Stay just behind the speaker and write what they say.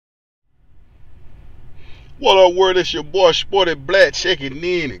What up, word? It's your boy Sporty Black checking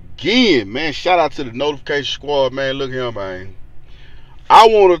in again, man. Shout out to the notification squad, man. Look here, man. I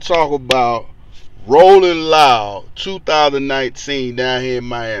want to talk about Rolling Loud 2019 down here in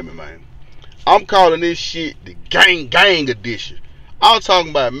Miami, man. I'm calling this shit the gang edition. I'm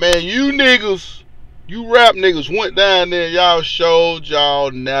talking about, man, you niggas, you rap niggas went down there and y'all showed y'all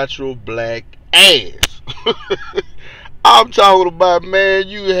natural black ass. I'm talking about, man,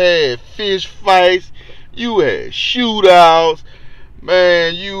 you had fish fights, you had shootouts,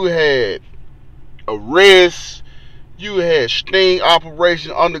 man, you had arrests, you had sting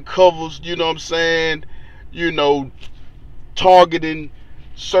operation undercovers, you know what I'm saying? You know, targeting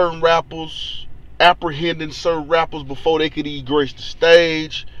certain rappers, apprehending certain rappers before they could even grace the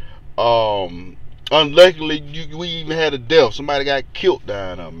stage. Unluckily, we even had a death. Somebody got killed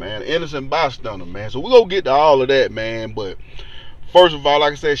down there, man. Innocent bystander, man. So we're going to get to all of that, man. But first of all,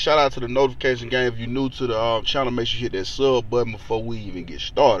 like I said, shout out to the notification game. If you're new to the channel, make sure you hit that sub button before we even get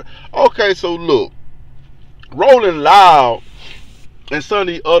started. Okay, so look. Rolling Loud and some of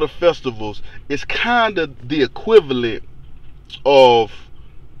the other festivals is kind of the equivalent of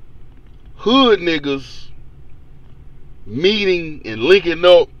hood niggas meeting and linking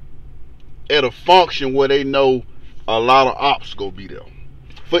up at a function where they know a lot of ops gonna be there.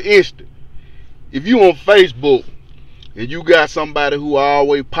 For instance, if you on Facebook and you got somebody who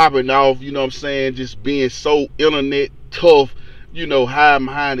always popping off, you know what I'm saying, just being so internet tough, you know, hiding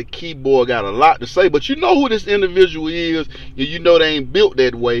behind the keyboard, got a lot to say, but you know who this individual is, and you know they ain't built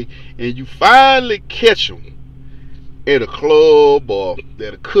that way, and you finally catch them at a club or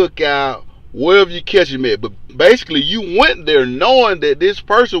at a cookout, wherever you catch them at. But basically, you went there knowing that this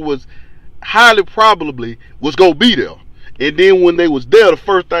person was highly probably was gonna be there, and then when they was there, the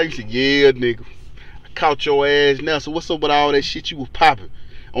first thing you said, yeah, nigga, I caught your ass now, so what's up with all that shit you was popping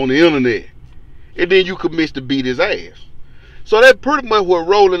on the internet? And then you commence to beat his ass. So that's pretty much what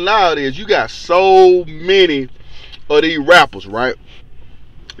Rolling Loud is. You got so many of these rappers, right?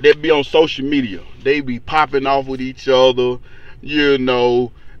 They be on social media. They be popping off with each other. You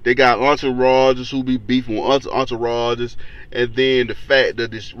know, they got entourages who be beefing with entourages. And then the fact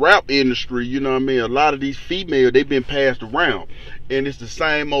that this rap industry, you know what I mean, a lot of these females, they been passed around. And it's the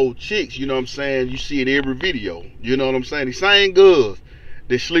same old chicks, you know what I'm saying? You see it every video. You know what I'm saying? The same girls.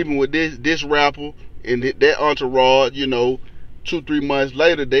 They're sleeping with this rapper and that entourage, you know. 2-3 months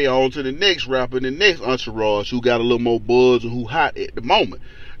later, they on to the next rapper and the next entourage who got a little more buzz and who hot at the moment.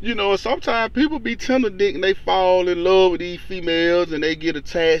 You know, and sometimes people be tender dick and they fall in love with these females and they get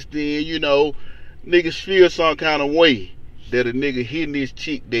attached, and you know, niggas feel some kind of way that a nigga hitting this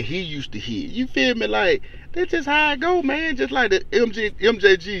chick that he used to hit. You feel me? Like, that's just how I go, man. Just like the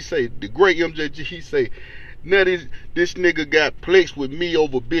MJG say, the great MJG, he say, now this nigga got plexed with me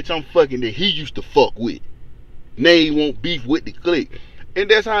over bitch I'm fucking that he used to fuck with. Now he won't beef with the clique. And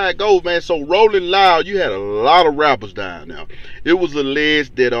that's how it goes, man. So Rolling Loud, you had a lot of rappers down now. It was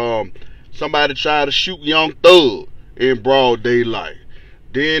alleged that somebody tried to shoot Young Thug in broad daylight.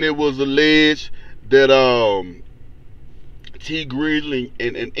 Then it was alleged that Tee Grizzley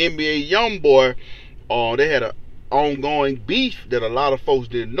and NBA YoungBoy, they had an ongoing beef that a lot of folks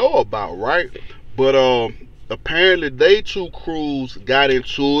didn't know about, right? But apparently they two crews got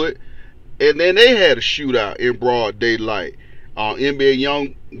into it. And then they had a shootout in broad daylight.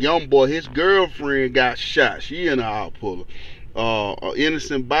 NBA YoungBoy, his girlfriend got shot. She in a hot puller. An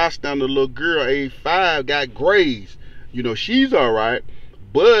innocent bystander, little girl, age 5, got grazed. You know, she's all right.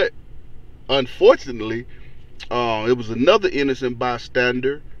 But unfortunately, it was another innocent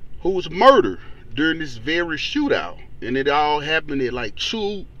bystander who was murdered during this very shootout. And it all happened at like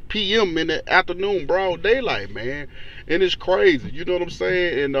 2 p.m. in the afternoon, broad daylight, man. And it's crazy. You know what I'm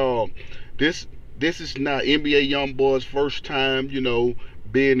saying? And this is not NBA YoungBoy's first time, you know,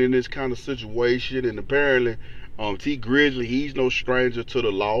 being in this kind of situation. And apparently, Tee Grizzley, he's no stranger to the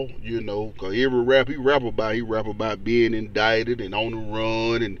law, you know, cause every rap he rap about being indicted and on the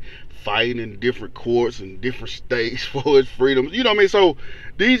run and fighting in different courts and different states for his freedoms. You know what I mean? So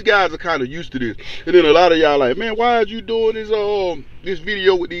these guys are kind of used to this. And then a lot of y'all like, man, why are you doing this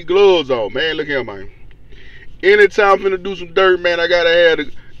video with these gloves on? Man, look here, man. Anytime I'm finna do some dirt, man, I gotta have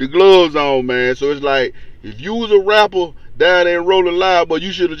the gloves on, man. So it's like, if you was a rapper down there Rolling Loud, but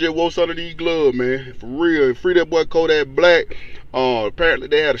you should have just wore some of these gloves, man. For real. And free that boy Kodak Black. Apparently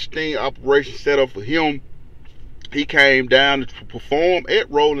they had a sting operation set up for him. He came down to perform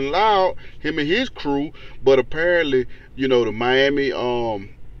at Rolling Loud, him and his crew. But apparently, you know, the Miami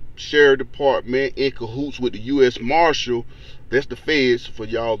Sheriff Department in cahoots with the U.S. Marshal, that's the feds for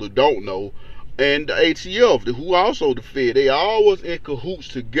y'all that don't know, and the ATF, who also the Fed, they always in cahoots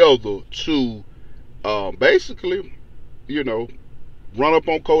together to basically, you know, run up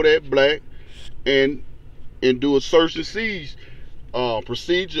on Kodak Black and do a search and seize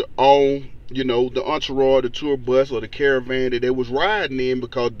procedure on, you know, the entourage, the tour bus, or the caravan that they was riding in,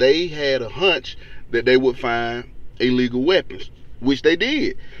 because they had a hunch that they would find illegal weapons, which they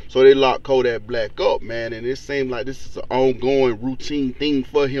did. So they locked Kodak Black up, man, and it seemed like this is an ongoing routine thing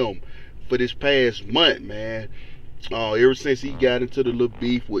for him for this past month, man. Ever since he got into the little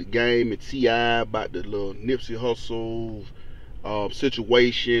beef with Game and T.I. about the little Nipsey Hussle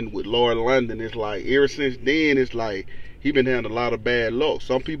situation with Lord London, it's like ever since then, it's like he been having a lot of bad luck.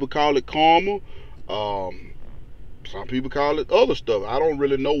 Some people call it karma. Some people call it other stuff. I don't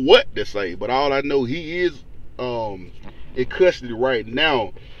really know what to say, but all I know, he is in custody right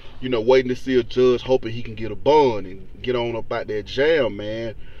now, you know, waiting to see a judge, hoping he can get a bond and get on up out that jail,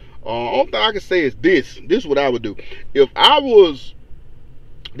 man. Only thing I can say is this is what I would do. If I was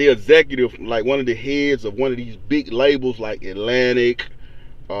the executive, like one of the heads of one of these big labels like Atlantic,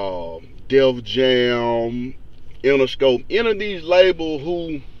 Def Jam, Interscope, any of these labels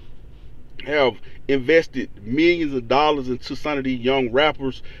who have invested millions of dollars into some of these young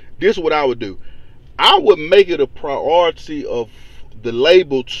rappers, this is what I would do. I would make it a priority of the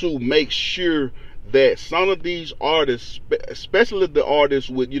label to make sure that some of these artists, especially the artists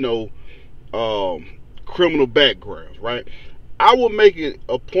with, you know, criminal backgrounds, right? I would make it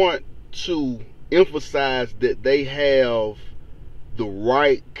a point to emphasize that they have the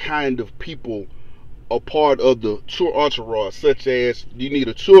right kind of people a part of the tour entourage, such as you need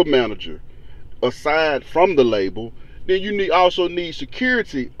a tour manager aside from the label. Then you also need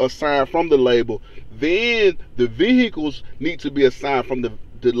security aside from the label. Then the vehicles need to be assigned from the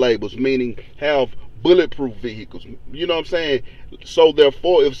labels, meaning have bulletproof vehicles. You know what I'm saying? So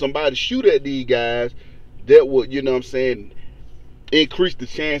therefore, if somebody shoot at these guys, that would, you know what I'm saying, increase the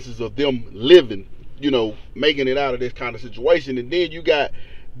chances of them living, you know, making it out of this kind of situation. And then you got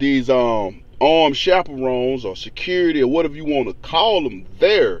these armed chaperones or security or whatever you want to call them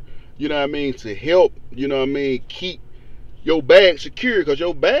there, you know what I mean, to help, you know what I mean, keep your bag secure, because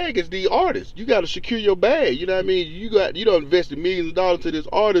your bag is the artist. You got to secure your bag, you know what I mean. You don't invested millions of dollars to this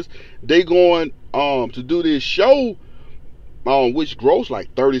artist. They going to do this show, which grossed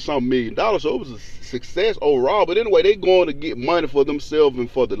like $30-something million. So it was a success overall. But anyway, they going to get money for themselves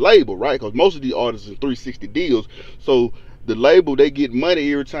and for the label, right? Because most of these artists are 360 deals. So the label, they get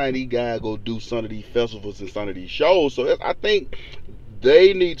money every time these guys go do some of these festivals and some of these shows. So I think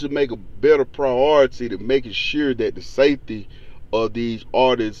they need to make a better priority to making sure that the safety of these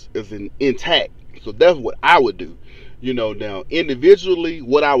artists is intact. So that's what I would do. You know, now individually,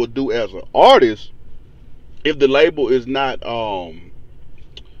 what I would do as an artist, if the label is not,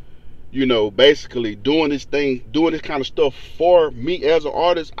 you know, basically doing this kind of stuff for me as an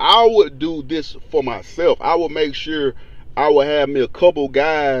artist, I would do this for myself. I would make sure I would have me a couple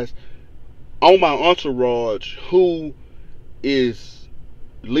guys on my entourage who is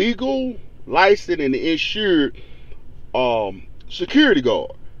legal, licensed, and insured security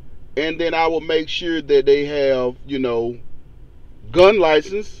guard. And then I will make sure that they have, you know, gun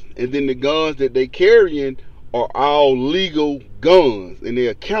license, and then the guns that they carrying are all legal guns and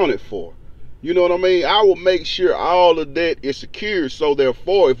they're accounted for. You know what I mean? I will make sure all of that is secure. So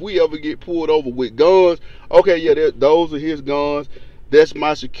therefore, if we ever get pulled over with guns, okay, yeah, those are his guns. That's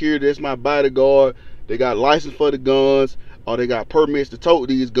my security. That's my bodyguard. They got license for the guns, or they got permits to tote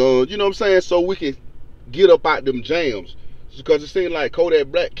these guns. You know what I'm saying? So we can get up out them jams. Because it seems like Kodak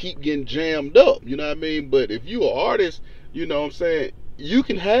Black keep getting jammed up. You know what I mean? But if you an artist, you know what I'm saying, you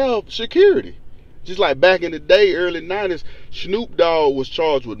can have security. Just like back in the day, early 90s, Snoop Dogg was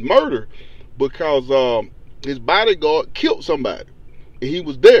charged with murder because his bodyguard killed somebody. And he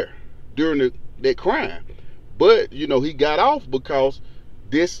was there during that crime. But, you know, he got off because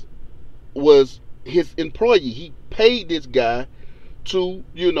this was his employee. He paid this guy to,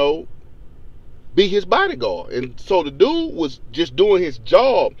 you know, be his bodyguard. And so the dude was just doing his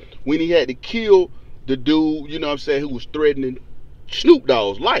job when he had to kill the dude, you know what I'm saying, who was threatening Snoop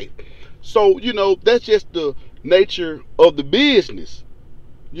Dogg's life. So, you know, that's just the nature of the business.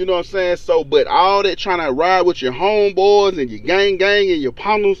 You know what I'm saying? So, but all that trying to ride with your homeboys and your gang and your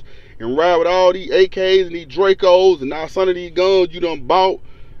partners and ride with all these AKs and these Dracos and now some of these guns you done bought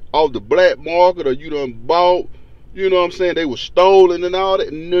off the black market, or you done bought, you know what I'm saying, they were stolen and all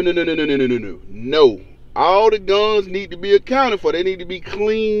that. No. All the guns need to be accounted for. They need to be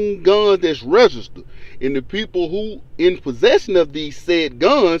clean guns that's registered. And the people who in possession of these said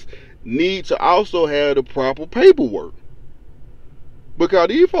guns need to also have the proper paperwork. Because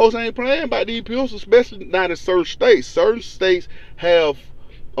these folks ain't playing by these pistols, especially not in certain states. Certain states have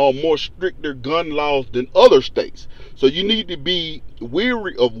more stricter gun laws than other states. So you need to be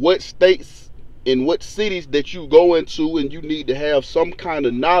weary of what states and what cities that you go into, and you need to have some kind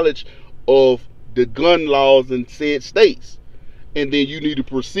of knowledge of the gun laws in said states, and then you need to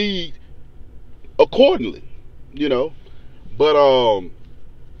proceed accordingly, you know. But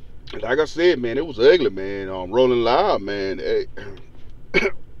like I said, man, it was ugly, man. Rolling Loud, man.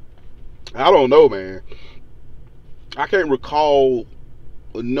 I don't know, man. I can't recall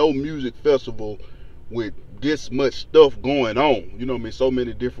no music festival with this much stuff going on. You know what I mean? So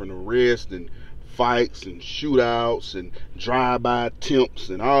many different arrests and fights and shootouts and drive-by attempts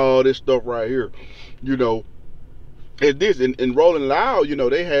and all this stuff right here. You know, and this in Rolling Loud, you know,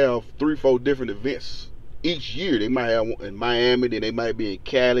 they have 3-4 different events each year. They might have one in Miami, then they might be in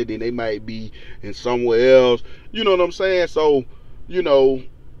Cali, then they might be in somewhere else. You know what I'm saying? So, you know,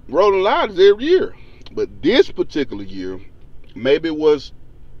 Rolling Loud is every year. But this particular year, maybe it was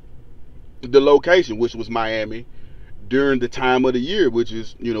the location, which was Miami, during the time of the year, which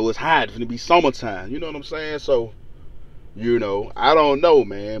is, you know, it's hot. It's going to be summertime. You know what I'm saying? So, you know, I don't know,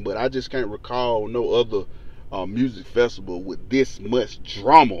 man. But I just can't recall no other music festival with this much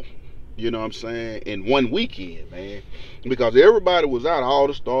drama. You know what I'm saying? In one weekend, man. Because everybody was out. All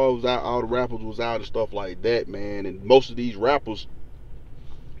the stars was out. All the rappers was out and stuff like that, man. And most of these rappers,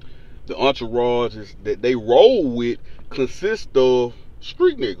 the entourage that they roll with consist of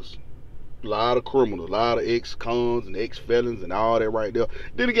street niggas. A lot of criminals, a lot of ex-cons and ex-felons and all that right there.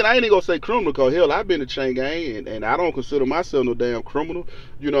 Then again, I ain't even gonna say criminal, because hell, I've been to chain gang and I don't consider myself no damn criminal.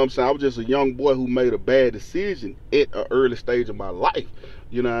 You know what I'm saying? I was just a young boy who made a bad decision at an early stage of my life.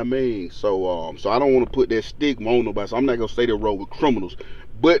 You know what I mean? So so I don't want to put that stigma on nobody. So I'm not gonna say they roll with criminals,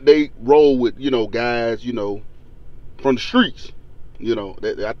 but they roll with, you know, guys, you know, from the streets. You know,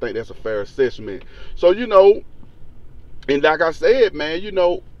 I think that's a fair assessment. So, you know, and like I said, man, you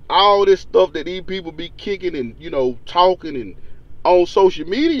know, all this stuff that these people be kicking and, you know, talking and on social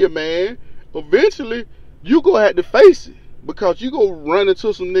media, man, eventually you gonna have to face it, because you gonna run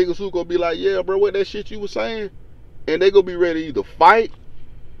into some niggas who gonna be like, yeah, bro, what that shit you was saying, and they gonna be ready to either fight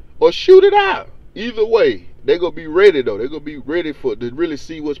or shoot it out. Either way, they gonna be ready though. They gonna be ready to really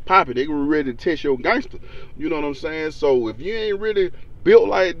see what's popping. They gonna be ready to test your gangster. You know what I'm saying? So if you ain't really built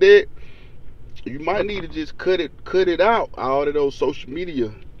like that, you might need to just cut it out. All of those social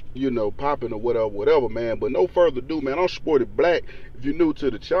media, you know, popping or whatever, man. But no further ado, man, I'm Sporty Black. If you're new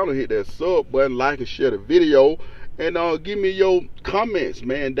to the channel, hit that sub button, like and share the video, and give me your comments,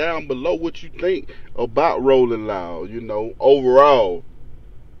 man, down below, what you think about Rolling Loud, you know, overall.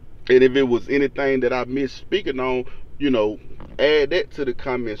 And if it was anything that I missed speaking on, you know, add that to the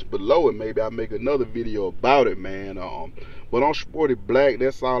comments below, and maybe I'll make another video about it, man. But I'm Sporty Black.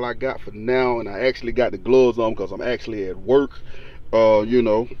 That's all I got for now, and I actually got the gloves on because I'm actually at work. You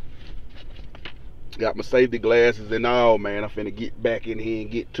know, got my safety glasses and all, man. I'm finna get back in here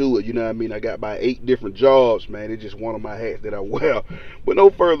and get to it. You know what I mean? I got about 8 different jobs, man. It's just one of my hats that I wear. But no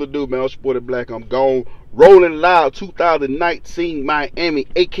further ado, man, I'm Sporty Black. I'm gone. Rolling Loud 2019 Miami,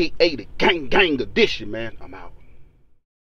 aka the Gang Edition, man. I'm out.